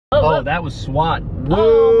whoa. Oh, that was SWAT. Whoa.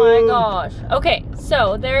 Oh my gosh. Okay,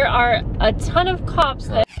 so there are a ton of cops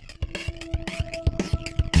that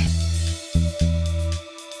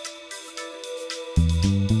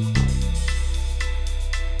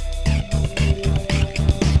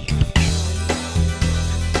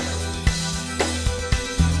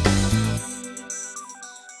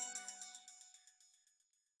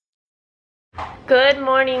Good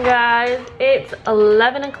morning, guys. It's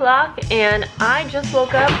 11 o'clock and I just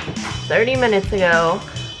woke up 30 minutes ago.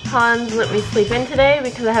 Hans let me sleep in today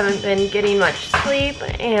because I haven't been getting much sleep,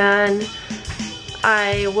 and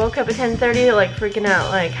I woke up at 10:30 like freaking out,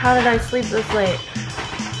 like how did I sleep this late?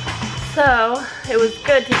 So it was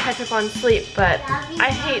good to catch up on sleep, but I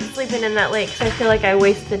hate sleeping in that late because I feel like I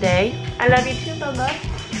waste the day. I love you too, Bubba.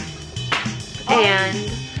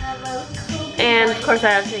 And of course I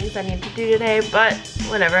have things I need to do today, but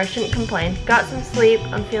whatever, I shouldn't complain. Got some sleep,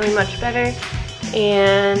 I'm feeling much better,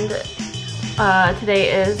 and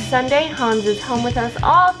today is Sunday. Hans is home with us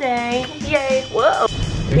all day. Yay, whoa.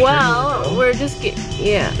 Well, we're just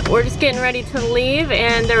getting ready to leave,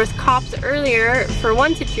 and there was cops earlier for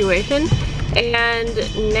one situation, and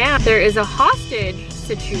now there is a hostage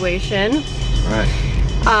situation. Right.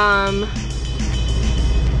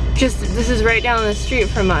 This is right down the street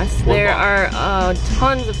from us. There are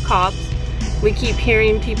tons of cops. We keep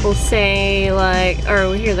hearing people say, like,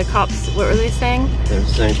 or we hear the cops, what were they saying? They're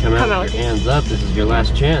saying, come out with your hands up, this is your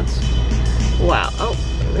last chance. Wow. Oh.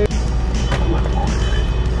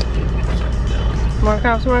 More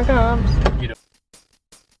cops, more cops. You know.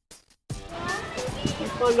 You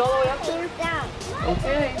climbed all the way up there?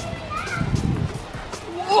 Okay.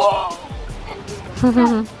 Whoa!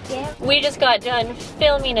 We just got done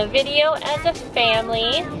filming a video as a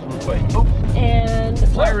family. Wait. Oh. And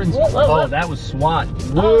sirens. Whoa. Oh, that was SWAT.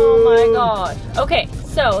 Whoa. Oh my gosh. Okay,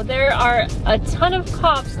 so there are a ton of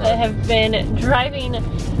cops that have been driving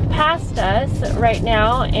past us right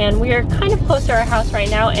now, and we are kind of close to our house right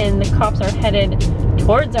now, and the cops are headed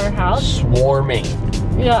towards our house. Swarming.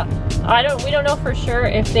 Yeah. We don't know for sure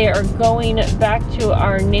if they are going back to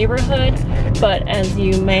our neighborhood, but as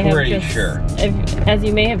you may have as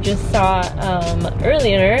you may have just saw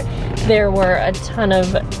earlier, there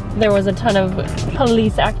was a ton of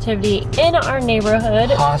police activity in our neighborhood.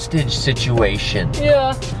 Hostage situation.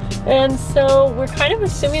 Yeah. And so we're kind of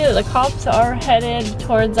assuming that the cops are headed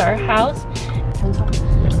towards our house.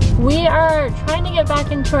 We are trying to get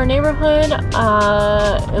back into our neighborhood.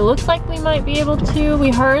 It looks like we might be able to.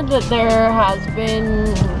 We heard that there has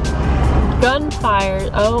been gunfire.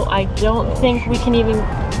 Oh, I don't think we can even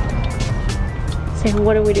say,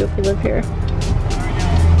 what do we do if we live here?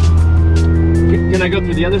 Can I go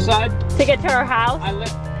through the other side? To get to our house?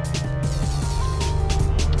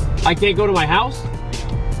 I can't go to my house?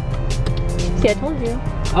 See, I told you.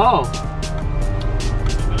 Oh.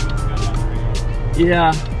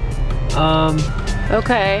 Yeah.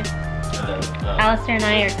 Okay. Alistair and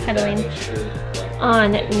I are cuddling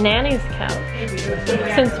on Nanny's couch.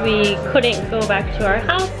 Since we couldn't go back to our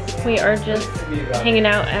house, we are just hanging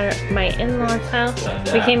out at my in-laws' house.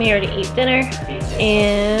 We came here to eat dinner,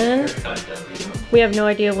 and we have no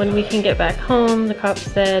idea when we can get back home. The cops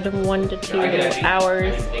said 1 to 2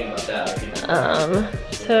 hours.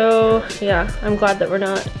 So yeah, I'm glad that we're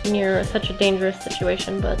not near such a dangerous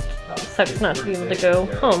situation, but it sucks not to be able to go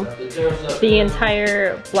home. The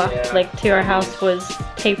entire block, like, to our house was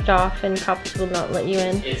taped off, and cops will not let you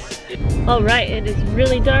in. Alright, it is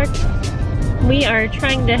really dark. We are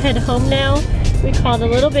trying to head home now. We called a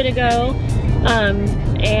little bit ago,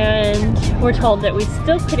 and we're told that we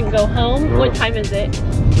still couldn't go home. What time is it?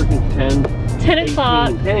 Freaking 10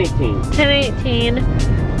 o'clock. 10:18. 10:18.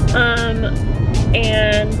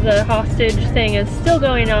 And the hostage thing is still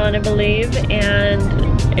going on, I believe, and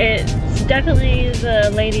it's definitely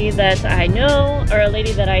the lady that I know, or a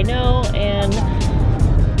lady that I know, and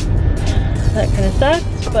that kind of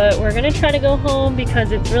sucks, but we're gonna try to go home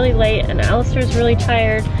because it's really late and Alistair's really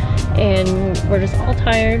tired, and we're just all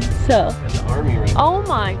tired, so. That's the army right there. Oh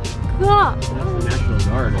my god! That's the National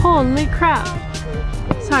Guard. Holy crap.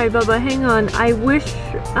 Sorry, Bubba, hang on. I wish,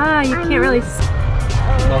 you can't really see.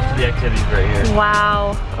 Most of the activities right here.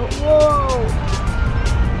 Wow. Oh, whoa.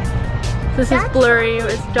 This is blurry,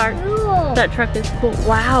 it's dark. Cool. That truck is cool.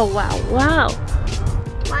 Wow, wow, wow.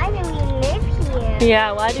 Why do we live here?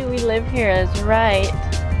 Yeah, why do we live here is right.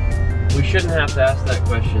 We shouldn't have to ask that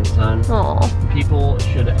question, son. Aw. People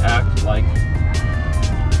should act like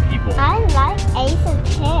people. I like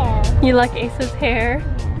Ace's hair. You like Ace's hair?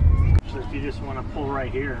 If you just want to pull right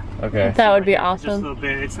here. Okay. That would be Just a awesome. little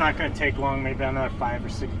bit. It's not going to take long, maybe another 5 or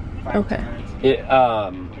 6 Okay. minutes.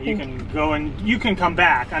 You can go and you can come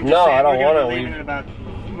back. I'm just No, saying, I don't want to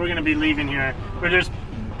leave. We're gonna be leaving here. We're just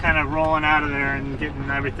kind of rolling out of there and getting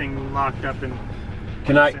everything locked up and.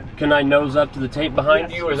 Can I nose up to the tape behind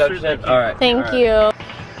Yes, you, or is that what you said? All right. Thank you.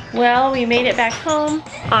 Well, we made it back home.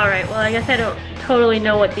 All right, well, I guess I don't totally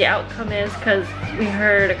know what the outcome is because we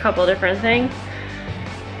heard a couple different things.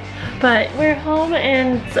 But we're home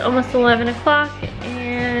and it's almost 11 o'clock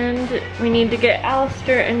and we need to get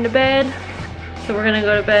Alistair into bed. So we're gonna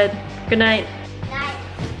go to bed. Good night.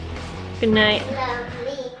 Good night.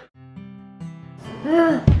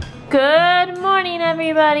 Good morning,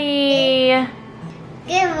 everybody.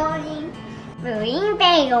 Good morning. We're eating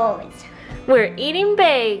bagels. We're eating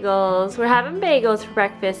bagels. We're having bagels for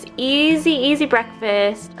breakfast. Easy, easy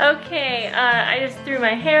breakfast. Okay, I just threw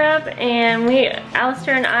my hair up and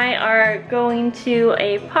Alistair and I are going to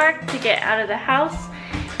a park to get out of the house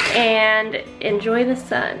and enjoy the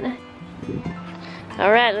sun.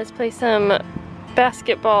 All right, let's play some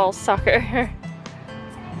basketball soccer.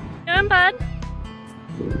 Doing, bud?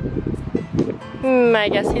 I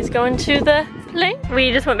guess he's going to the play.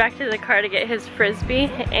 We just went back to the car to get his Frisbee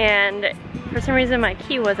and for some reason my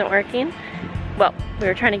key wasn't working. Well, we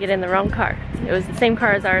were trying to get in the wrong car. It was the same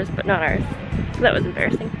car as ours, but not ours. So that was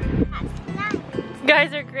embarrassing. You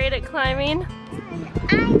guys are great at climbing.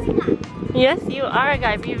 Yes, you are a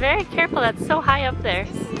guy. Be very careful, that's so high up there.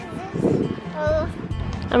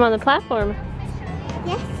 I'm on the platform.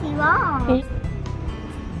 Yes, you are.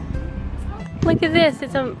 Look at this,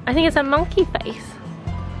 I think it's a monkey face.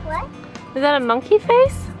 What? Is that a monkey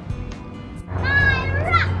face?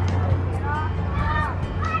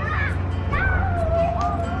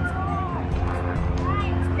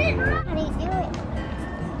 How do you do it?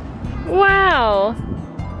 Wow.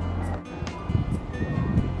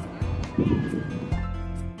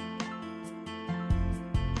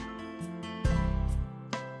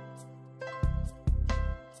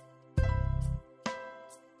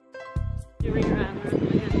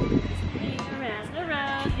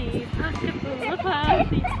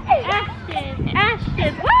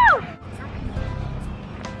 Ashton, woo!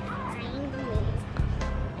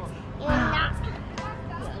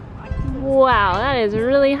 Wow, that is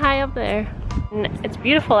really high up there. It's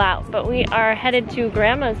beautiful out, but we are headed to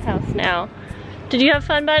Grandma's house now. Did you have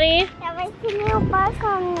fun, buddy? There was a little bug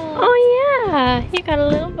on me. Oh yeah, you got a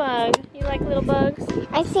little bug. You like little bugs?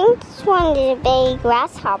 I think this one is a big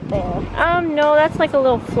grasshopper. No, that's like a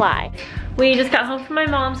little fly. We just got home from my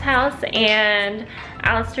mom's house and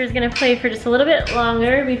Alistair's gonna play for just a little bit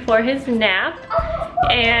longer before his nap.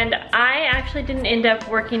 And I actually didn't end up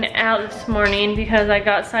working out this morning because I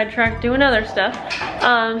got sidetracked doing other stuff.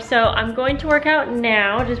 So I'm going to work out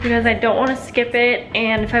now just because I don't want to skip it.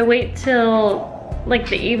 And if I wait till like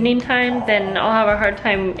the evening time, then I'll have a hard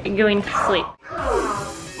time going to sleep.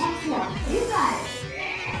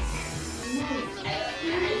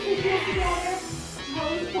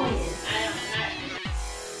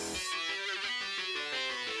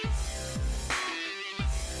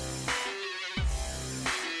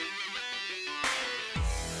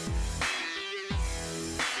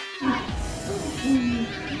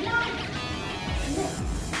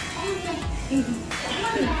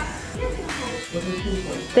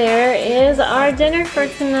 There is our dinner for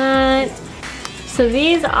tonight. So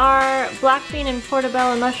these are black bean and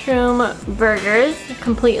portobello mushroom burgers,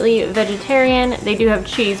 completely vegetarian. They do have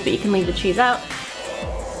cheese, but you can leave the cheese out.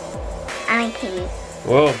 I like cheese.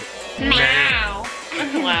 Whoa. Meow.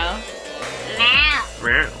 Wow. Meow.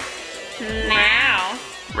 Meow. Meow.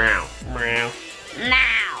 Meow. Meow.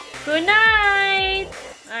 Meow. Good night.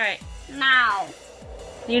 All right. Meow.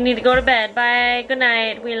 You need to go to bed. Bye. Good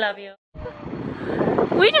night. We love you.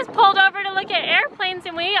 We just pulled over to look at airplanes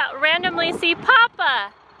and we randomly see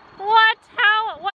Papa. What? How? What?